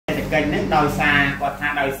cách nước đòi xa có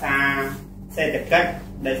tha đòi xa xe tập cách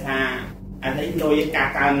đòi xa anh thấy lôi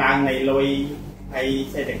cả cao năng này lôi hay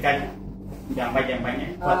xe tập cách chẳng vậy nhé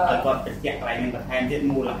còn phải chạy lại mình có thêm tiết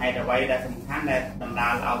mù là hay là vậy đã sẵn sàng để tầm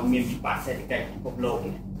đa là ông miền bắc xe tập cách phục lộ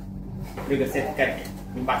được cái xe tập cách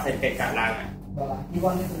miền bắc xe tập cách cả làng You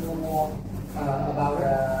wanted to know more about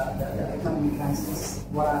the economic crisis.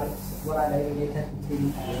 What are they related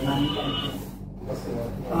between money and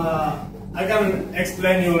I can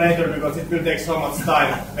explain you later because it will take so much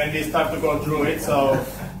time when we start to go through it. So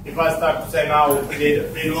if I start to say now,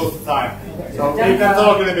 we lose time. So we can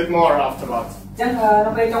talk a little bit more afterwards. Chẳng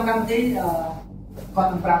nó về trong căn thì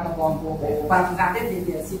còn làm còn của bạn làm thế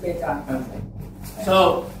thì sẽ về chẳng.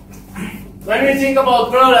 So when we think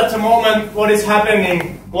about world at the moment, what is happening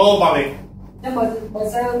globally? Nhưng mà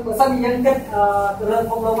sao nhân kết từ lần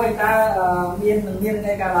phong lâu người ta miền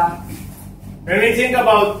này cả là. When we think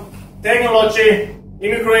about technology,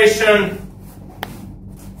 immigration,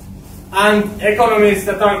 and economies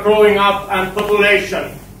that are growing up and population.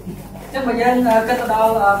 Chắc mà dân kết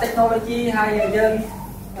đầu technology hay dân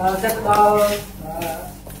kết đầu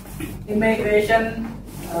immigration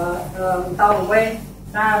tàu về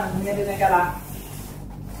ta miền này cả là.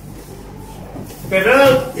 The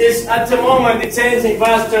world is at the moment it's changing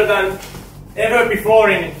faster than ever before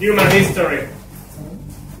in human history.